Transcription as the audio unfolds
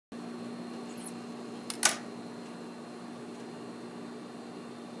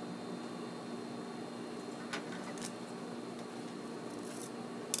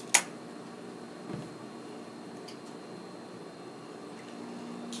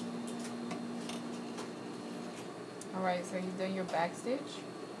Alright, so you've done your back stitch.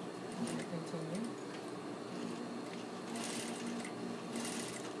 I'm going to continue.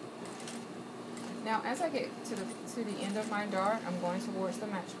 Now, as I get to the end of my dart, I'm going towards the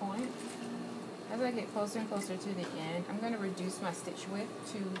match point. As I get closer and closer to the end, I'm going to reduce my stitch width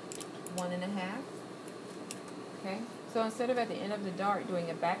to 1.5. Okay, so instead of at the end of the dart doing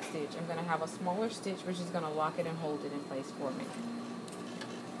a back stitch, I'm going to have a smaller stitch which is going to lock it and hold it in place for me.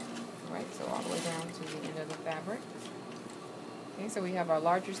 Alright, so all the way down to the end of the fabric. Okay, so we have our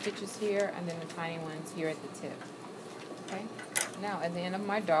larger stitches here and then the tiny ones here at the tip. Okay, now at the end of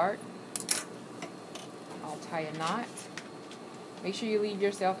my dart, I'll tie a knot. Make sure you leave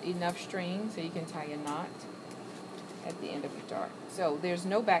yourself enough string so you can tie a knot at the end of your dart. So there's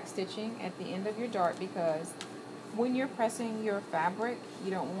no back stitching at the end of your dart because when you're pressing your fabric,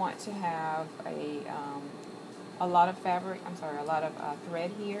 you don't want to have a lot of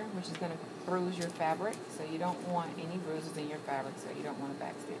thread here, which is going to bruise your fabric. So you don't want any bruises in your fabric, so you don't want a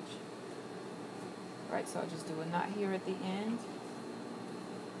back stitch. Alright, so I'll just do a knot here at the end,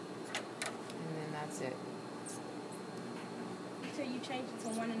 and then that's it. So you change it to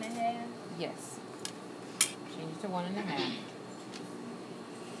 1.5? Yes. Change it to 1.5.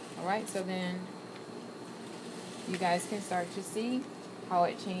 Alright, so then you guys can start to see how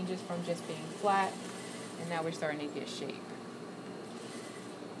it changes from just being flat, and now we're starting to get shape.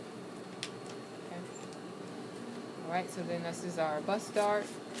 Okay. Alright, so then this is our bust dart,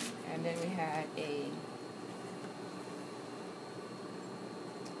 and then we had a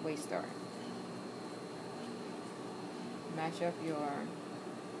waist dart. Match up your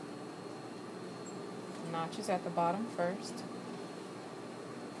notches at the bottom first.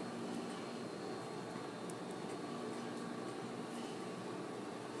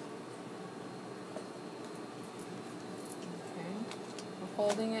 Okay. We're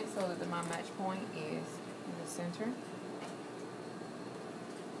folding it so that my match point is in the center.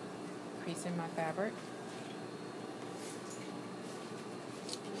 Creasing my fabric.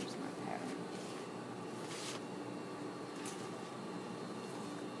 Here's my pattern.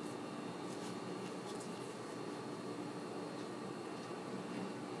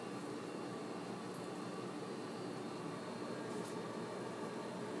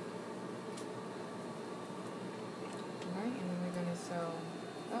 So,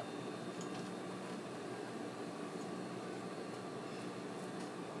 up.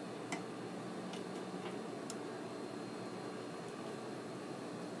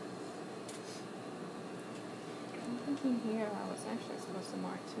 I'm thinking here I was actually supposed to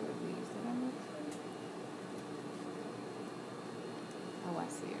mark 2 of these. Did I mark 2? Oh, I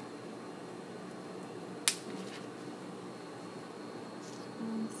see it.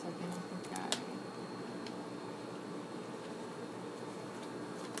 1 second, I forgot.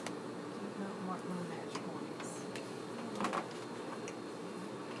 Mark my match points.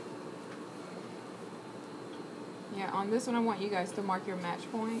 Yeah, on this one I want you guys to mark your match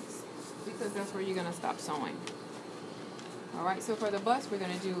points because that's where you're going to stop sewing. Alright, so for the bust we're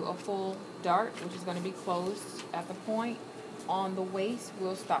going to do a full dart, which is going to be closed at the point. On the waist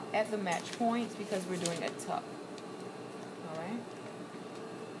we'll stop at the match points because we're doing a tuck. Alright,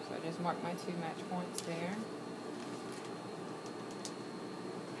 so I just mark my 2 match points there.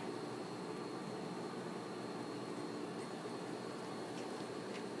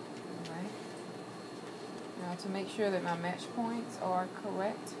 Now to make sure that my match points are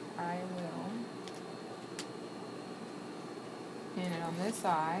correct, I will pin it on this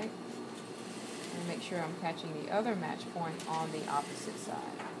side and make sure I'm catching the other match point on the opposite side.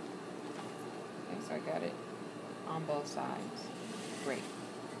 Okay, so I got it on both sides. Great.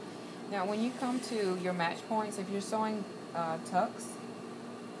 Now when you come to your match points, if you're sewing tucks,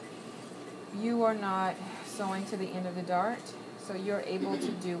 you are not sewing to the end of the dart, so you're able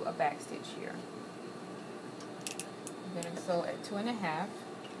to do a back stitch here. I'm going to sew at 2.5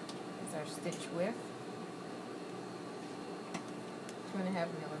 is our stitch width. 2.5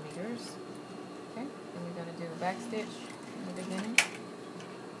 millimeters. Okay, and we're going to do a back stitch in the beginning.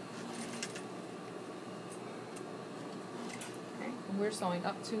 Okay, and we're sewing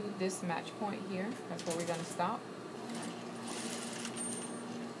up to this match point here. That's where we're going to stop.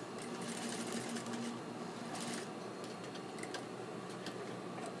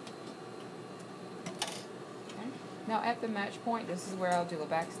 Now at the match point, this is where I'll do a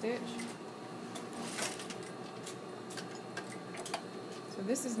back stitch. So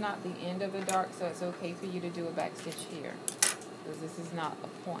this is not the end of the dart, so it's okay for you to do a back stitch here, because this is not a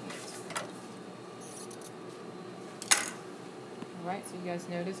point. Alright, so you guys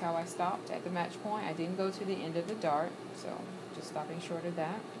notice how I stopped at the match point. I didn't go to the end of the dart, so just stopping short of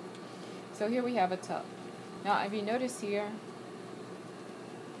that. So here we have a tuck. Now, if you notice here,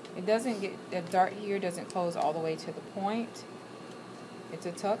 it doesn't get, the dart here doesn't close all the way to the point. It's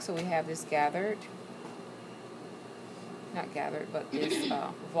a tuck, so we have this gathered, not gathered, but this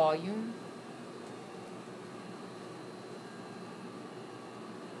volume.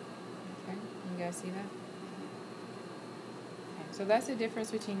 Okay, you guys see that? Okay, so that's the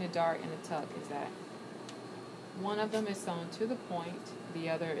difference between the dart and the tuck, is that one of them is sewn to the point, the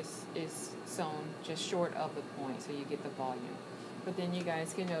other is sewn just short of the point, so you get the volume. But then you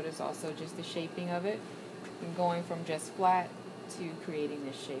guys can notice also just the shaping of it, and going from just flat to creating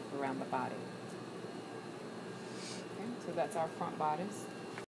this shape around the body. Okay, so that's our front bodice.